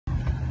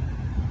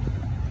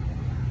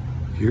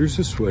Here's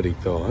a sweaty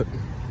thought.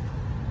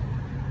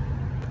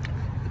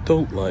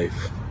 Adult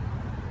life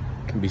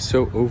can be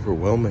so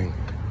overwhelming.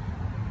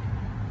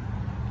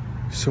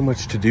 So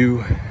much to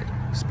do,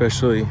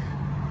 especially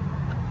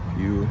if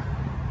you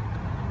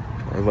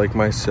are like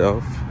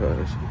myself,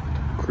 a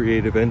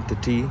creative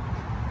entity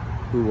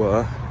who,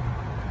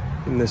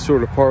 in this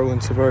sort of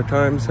parlance of our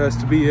times, has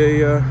to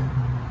be a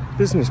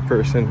business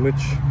person,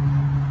 which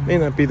may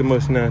not be the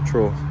most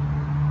natural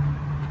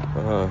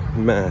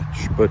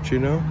match, but you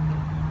know,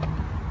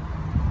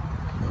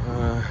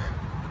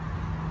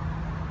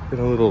 been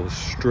a little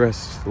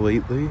stressed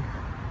lately.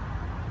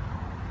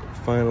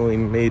 Finally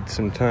made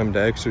some time to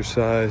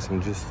exercise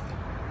and just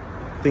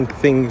think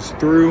things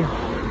through,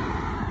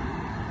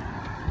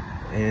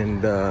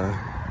 and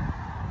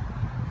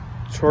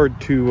it's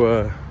hard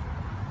to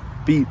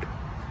beat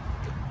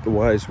the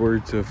wise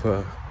words of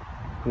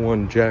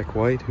one Jack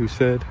White, who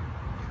said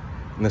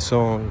in the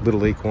song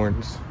Little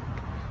Acorns,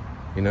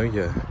 you know,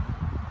 you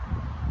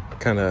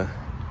kind of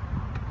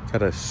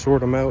gotta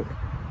sort them out.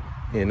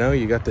 You know,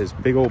 you got this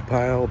big old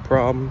pile of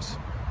problems,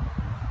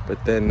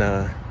 but then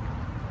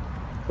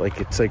like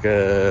it's like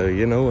a,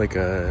 you know, like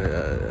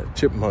a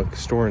chipmunk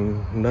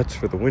storing nuts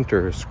for the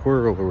winter, a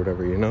squirrel or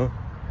whatever, you know.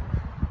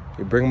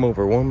 You bring them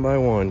over one by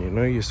one, you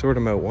know, you sort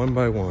them out one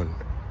by one,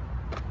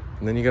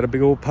 and then you got a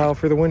big old pile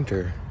for the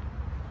winter.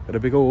 Got a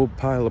big old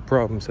pile of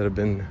problems that have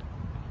been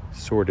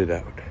sorted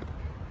out.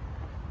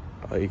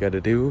 All you got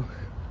to do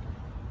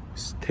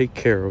is take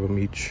care of them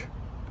each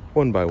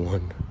one by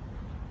one.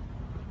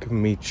 Give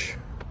them each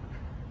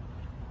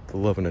the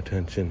love and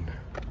attention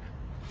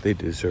they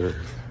deserve.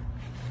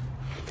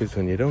 Because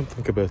when you don't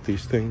think about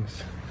these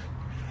things,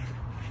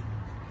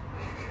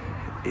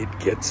 it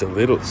gets a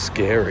little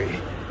scary.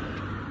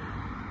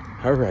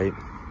 All right,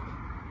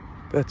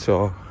 that's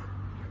all.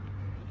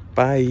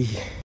 Bye.